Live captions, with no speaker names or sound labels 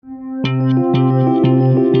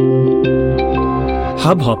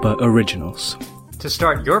Hubhopper Originals. To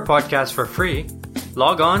start your podcast for free,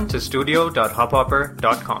 log on to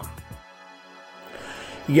studio.hubhopper.com.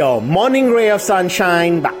 Your morning ray of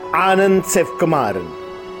sunshine by Anand Sivkumaran.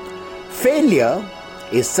 Failure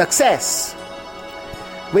is success.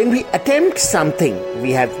 When we attempt something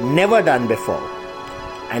we have never done before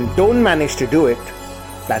and don't manage to do it,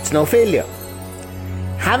 that's no failure.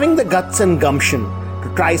 Having the guts and gumption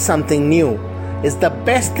to try something new is the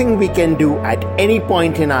best thing we can do at any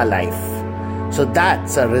point in our life. So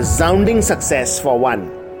that's a resounding success for one.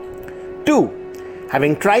 2.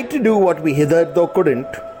 Having tried to do what we hitherto couldn't,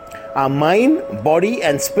 our mind, body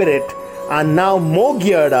and spirit are now more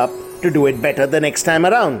geared up to do it better the next time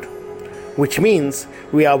around. Which means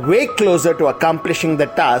we are way closer to accomplishing the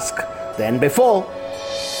task than before.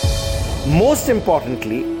 Most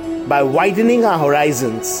importantly, by widening our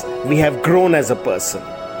horizons, we have grown as a person.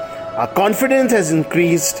 Our confidence has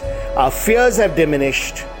increased, our fears have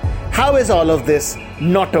diminished. How is all of this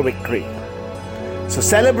not a victory? So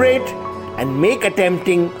celebrate and make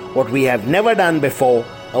attempting what we have never done before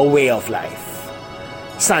a way of life.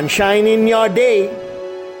 Sunshine in your day.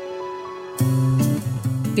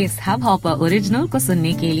 इस hub hopper original को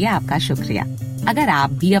सुनने के लिए आपका शुक्रिया। अगर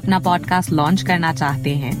आप भी अपना पॉडकास्ट लॉन्च करना चाहते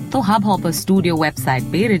हैं, तो हब हॉपर स्टूडियो वेबसाइट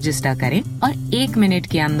पे रजिस्टर करें और 1 मिनट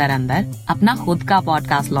के अंदर अंदर अपना खुद का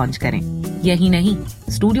पॉडकास्ट लॉन्च करें। यही नहीं,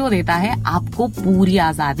 स्टूडियो देता है आपको पूरी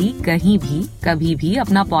आजादी कहीं भी कभी भी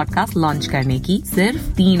अपना पॉडकास्ट लॉन्च करने की, सिर्फ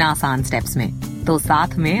 3 आसान स्टेप्स में। तो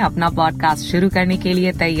साथ में अपना पॉडकास्ट शुरू करने के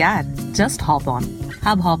लिए तैयार? Just hop on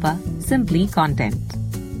hub hopper, simply content.